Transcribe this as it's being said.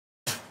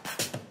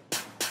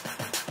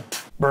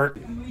Bert.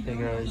 Hey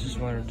guys, just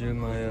wanted to do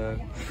my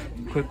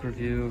quick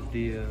review of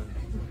the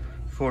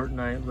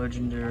Fortnite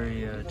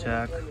legendary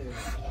attack.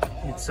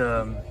 It's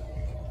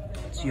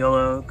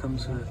yellow. It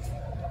comes with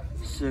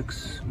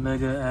 6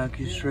 mega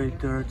AccuStraight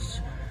darts,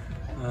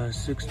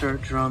 6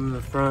 dart drum in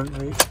the front,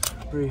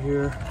 right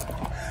here.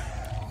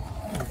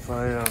 If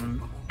I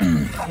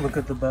look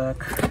at the back,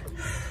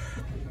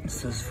 it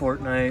says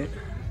Fortnite,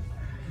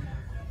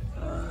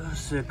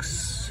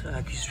 6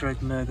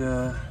 AccuStraight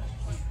mega.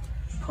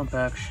 Pump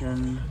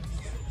action,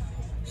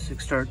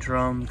 6 dart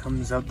drum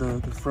comes out the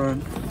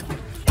front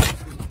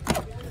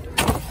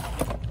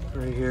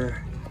right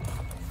here.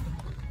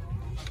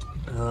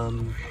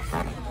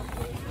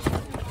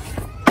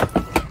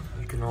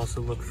 You can also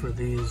look for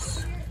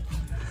these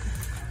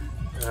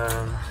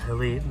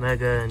Elite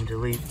Mega and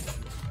Elite.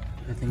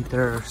 I think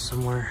they're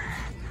somewhere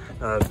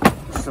up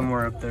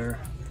there.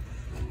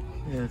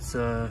 It's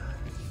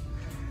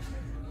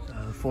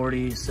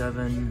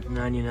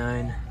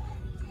 $47.99.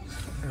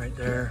 Right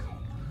there.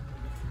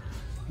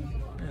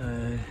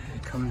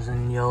 It comes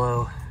in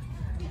yellow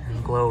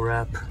and glow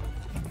wrap.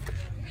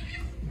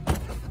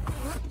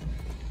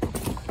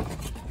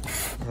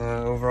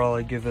 Overall,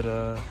 I give it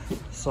a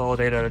solid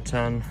 8 out of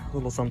 10. A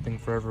little something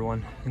for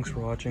everyone. Thanks for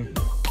watching.